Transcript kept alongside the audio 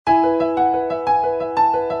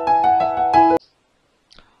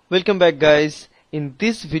Welcome back, guys. In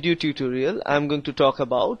this video tutorial I'm going to talk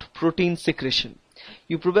about protein secretion.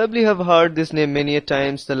 You probably have heard this name many a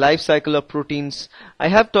times, the life cycle of proteins. I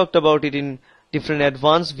have talked about it in different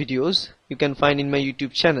advanced videos you can find in my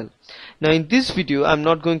YouTube channel. Now in this video I'm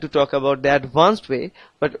not going to talk about the advanced way,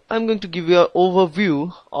 but I'm going to give you an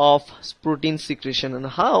overview of protein secretion and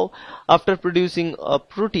how after producing a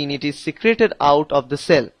protein it is secreted out of the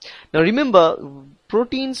cell. Now remember,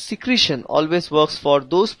 protein secretion always works for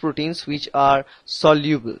those proteins which are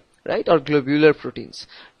soluble, right, or globular proteins.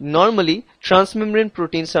 Normally transmembrane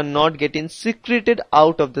proteins are not getting secreted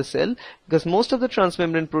out of the cell because most of the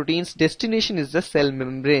transmembrane proteins destination is the cell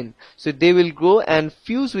membrane, so they will go and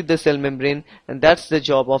fuse with the cell membrane, and that's the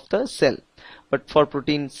job of the cell. But for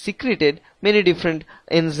protein secreted, many different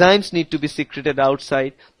enzymes need to be secreted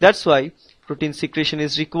outside. That's why protein secretion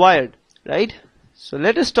is required, right? So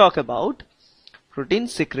let us talk about protein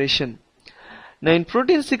secretion. Now in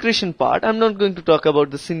protein secretion part, I'm not going to talk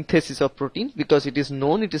about the synthesis of protein because it is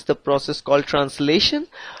known, it is the process called translation.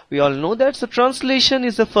 We all know that. So translation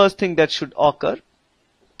is the first thing that should occur.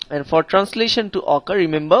 And for translation to occur,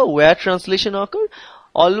 remember where translation occur?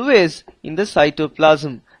 Always in the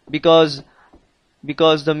cytoplasm, because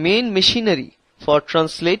the main machinery for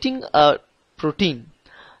translating a protein,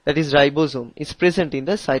 that is ribosome, is present in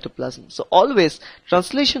the cytoplasm. So always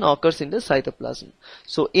translation occurs in the cytoplasm.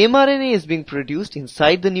 So mRNA is being produced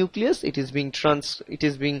inside the nucleus. It is being transported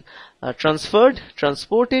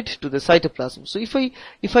to the cytoplasm. So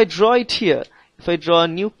if I draw it here, if I draw a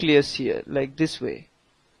nucleus here like this way,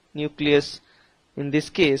 nucleus in this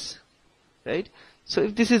case, right? So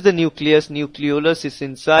if this is the nucleus, nucleolus is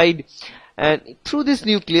inside, and through this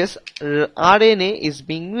nucleus RNA is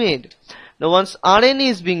being made. Now once RNA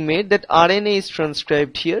is being made, that RNA is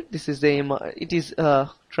transcribed here. This is the it is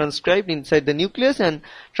transcribed inside the nucleus and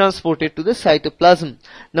transported to the cytoplasm.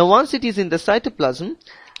 Now once it is in the cytoplasm,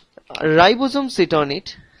 ribosomes sit on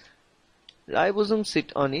it. Ribosomes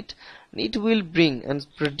sit on it, and it will bring and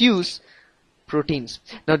produce proteins.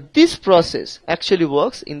 Now this process actually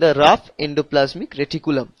works in the rough endoplasmic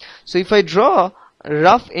reticulum. So if I draw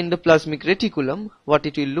rough endoplasmic reticulum, what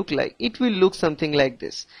it will look like? It will look something like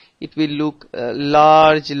this. It will look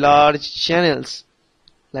large channels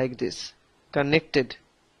like this, connected.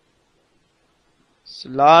 So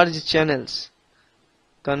large channels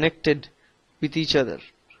connected with each other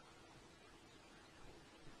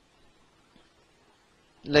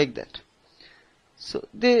like that. So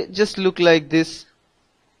they just look like this,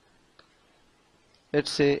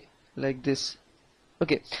 let's say like this.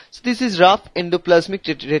 Okay, so this is rough endoplasmic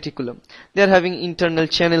reticulum. They are having internal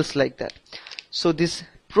channels like that. So this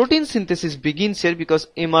protein synthesis begins here because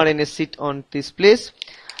mRNA sit on this place,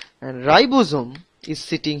 and ribosome is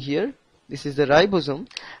sitting here. This is the ribosome,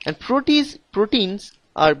 and proteins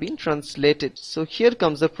are being translated. So here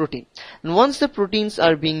comes the protein, and once the proteins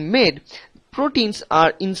are being made, proteins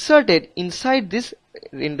are inserted inside this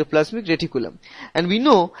endoplasmic reticulum, and we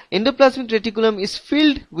know endoplasmic reticulum is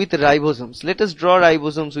filled with ribosomes. Let us draw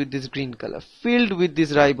ribosomes with this green color, filled with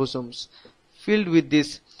these ribosomes, filled with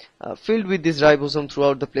this ribosome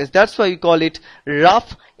throughout the place. That's why we call it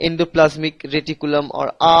rough endoplasmic reticulum,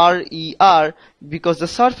 or RER, because the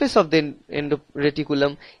surface of the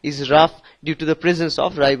reticulum is rough due to the presence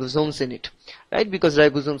of ribosomes in it, right? Because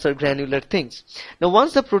ribosomes are granular things. Now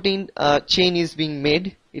once the protein chain is being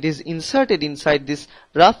made, it is inserted inside this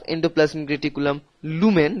rough endoplasmic reticulum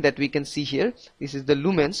lumen that we can see here. This is the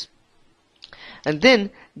lumens, and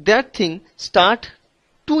then that thing start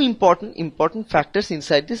two important factors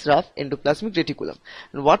inside this rough endoplasmic reticulum.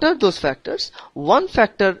 And what are those factors? One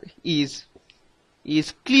factor is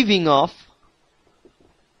cleaving of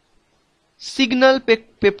signal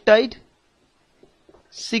peptide,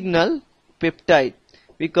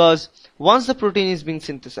 because once the protein is being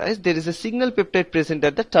synthesized, there is a signal peptide present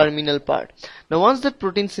at the terminal part. Now once that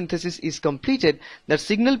protein synthesis is completed, that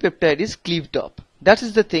signal peptide is cleaved up. That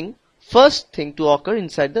is the first thing to occur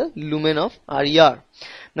inside the lumen of RER.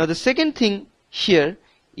 Now the second thing here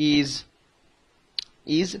is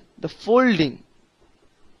the folding,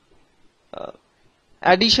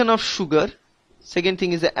 addition of sugar. Second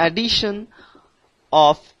thing is the addition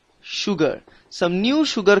of sugar. Some new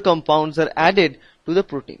sugar compounds are added to the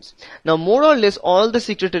proteins. Now more or less all the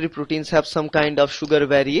secretory proteins have some kind of sugar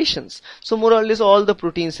variations. So more or less all the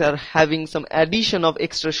proteins are having some addition of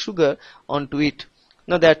extra sugar onto it.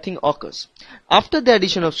 Now that thing occurs. After the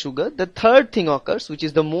addition of sugar, the third thing occurs, which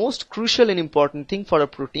is the most crucial and important thing for a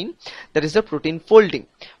protein, that is the protein folding.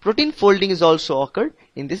 Protein folding is also occurred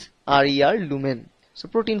in this RER lumen. So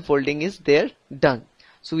protein folding is there, done.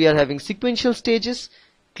 So we are having sequential stages.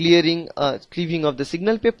 cleaving of the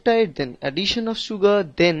signal peptide, then addition of sugar,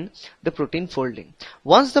 then the protein folding.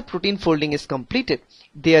 Once the protein folding is completed,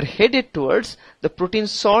 they are headed towards the protein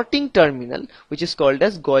sorting terminal, which is called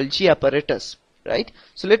as Golgi apparatus. Right?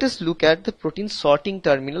 So let us look at the protein sorting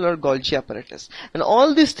terminal or Golgi apparatus. And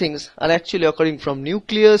all these things are actually occurring from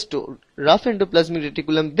nucleus to rough endoplasmic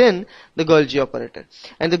reticulum, then the Golgi operator.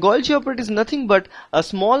 And the Golgi operator is nothing but a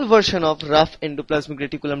small version of rough endoplasmic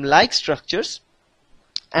reticulum like structures,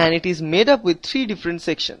 and it is made up with three different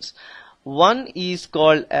sections. One is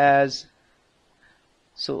called as,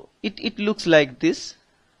 so it looks like this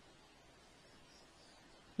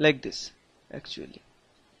actually.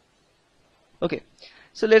 Okay,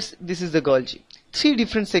 so this is the Golgi. Three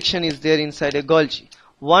different section is there inside a Golgi.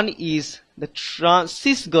 One is the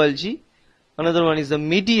cis Golgi, another one is the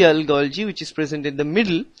medial Golgi, which is present in the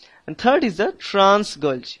middle, and third is the trans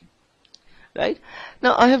Golgi. Right?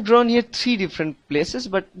 Now I have drawn here three different places,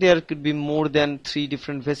 but there could be more than three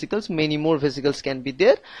different vesicles. Many more vesicles can be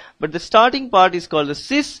there, but the starting part is called the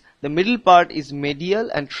cis, the middle part is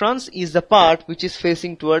medial, and trans is the part which is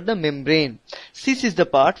facing toward the membrane. Cis is the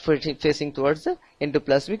part facing towards the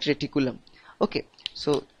endoplasmic reticulum. Okay,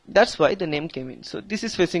 so that's why the name came in. So this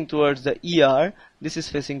is facing towards the ER, this is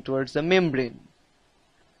facing towards the membrane.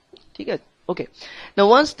 Okay, now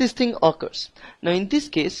once this thing occurs, now in this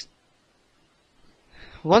case,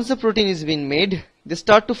 once the protein is being made, they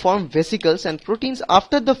start to form vesicles, and proteins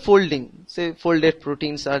after the folding, say folded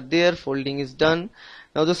proteins are there, folding is done.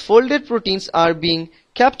 Now those folded proteins are being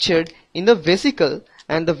captured in the vesicle,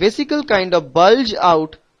 and the vesicle kind of bulge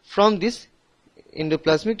out from this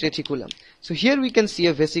endoplasmic reticulum. So here we can see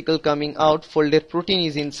a vesicle coming out, folded protein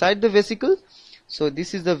is inside the vesicle. So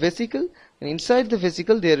this is the vesicle, and inside the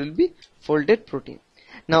vesicle there will be folded protein.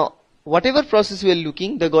 Now whatever process we are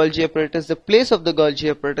looking, the Golgi apparatus, the place of the Golgi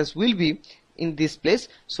apparatus will be in this place.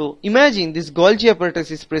 So imagine this Golgi apparatus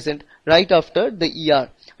is present right after the ER.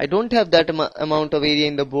 I don't have that amount of area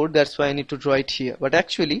in the board, that's why I need to draw it here, but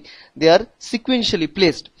actually they are sequentially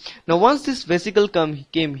placed. Now once this vesicle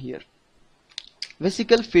came here,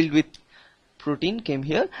 vesicle filled with protein came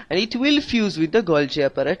here, and it will fuse with the Golgi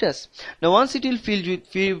apparatus. Now once it will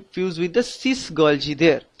fuse with the cis Golgi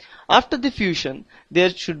there, after the fusion,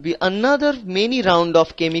 there should be another many round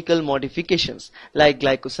of chemical modifications like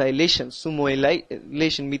glycosylation,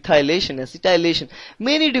 sumoylation, methylation, acetylation.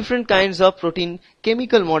 Many different kinds of protein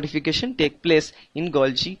chemical modification take place in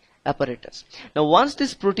Golgi apparatus. Now once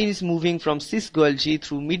this protein is moving from cis Golgi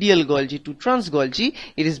through medial Golgi to trans Golgi,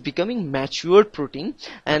 it is becoming matured protein,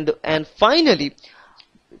 and finally,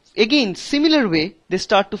 again similar way, they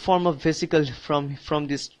start to form a vesicle from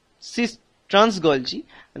this cis trans Golgi,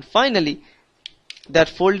 and finally that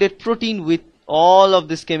folded protein with all of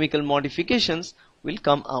these chemical modifications will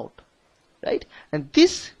come out, right? And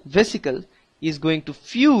this vesicle is going to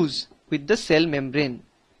fuse with the cell membrane,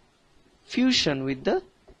 fusion with the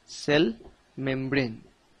cell membrane,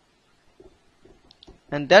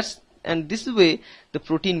 and this way the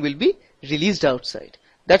protein will be released outside.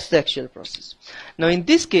 That's the actual process. Now in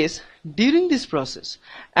this case, during this process,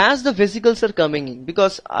 as the vesicles are coming in,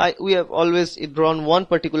 because we have always drawn one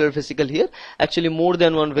particular vesicle here, actually more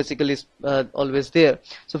than one vesicle is always there.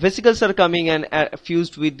 So vesicles are coming and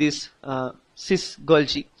fused with this cis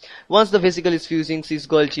Golgi. Once the vesicle is fusing, cis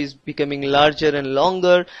Golgi is becoming larger and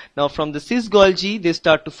longer. Now from the cis Golgi, they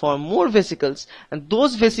start to form more vesicles, and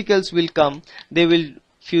those vesicles will come, they will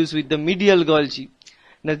fuse with the medial Golgi.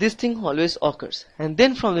 Now this thing always occurs, and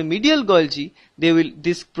then from the medial Golgi,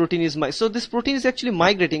 this protein is actually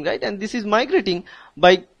migrating, right? And this is migrating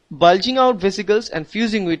by bulging out vesicles and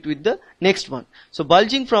fusing it with the next one. So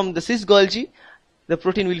bulging from the cis Golgi, the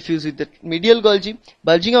protein will fuse with the medial Golgi.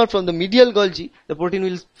 Bulging out from the medial Golgi, the protein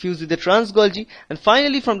will fuse with the trans Golgi, and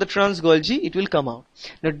finally from the trans Golgi, it will come out.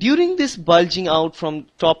 Now during this bulging out from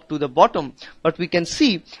top to the bottom, what we can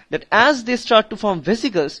see that as they start to form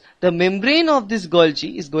vesicles, the membrane of this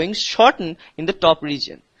Golgi is going shortened in the top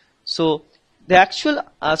region. So the actual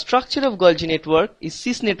structure of Golgi network is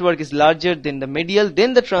cis network is larger than the medial,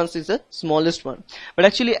 then the trans is the smallest one. But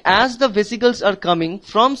actually as the vesicles are coming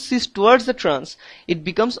from cis towards the trans, it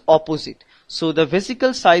becomes opposite. So the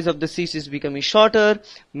vesicle size of the cis is becoming shorter,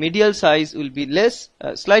 medial size will be less,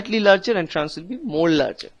 slightly larger, and trans will be more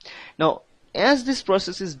larger. Now as this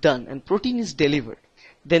process is done and protein is delivered,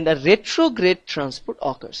 then the retrograde transport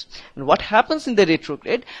occurs. And what happens in the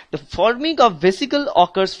retrograde? The forming of vesicle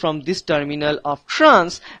occurs from this terminal of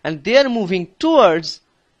trans, and they are moving towards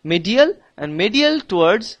medial and medial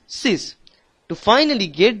towards cis to finally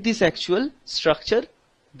get this actual structure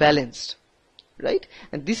balanced, right?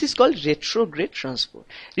 And this is called retrograde transport.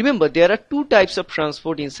 Remember, there are two types of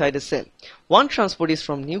transport inside a cell. One transport is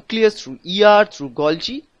from nucleus through ER through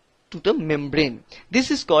Golgi to the membrane.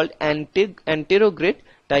 This is called anterograde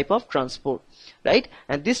type of transport, right?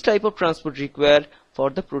 And this type of transport required for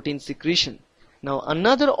the protein secretion. Now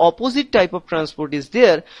another opposite type of transport is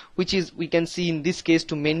there, which is, we can see in this case,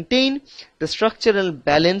 to maintain the structural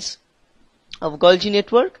balance of Golgi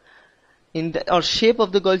network in the or shape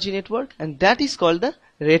of the Golgi network, and that is called the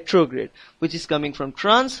retrograde, which is coming from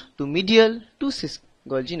trans to medial to cis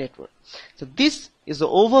Golgi network. So this is the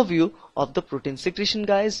overview of the protein secretion,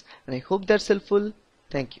 guys, and I hope that's helpful.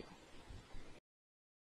 Thank you.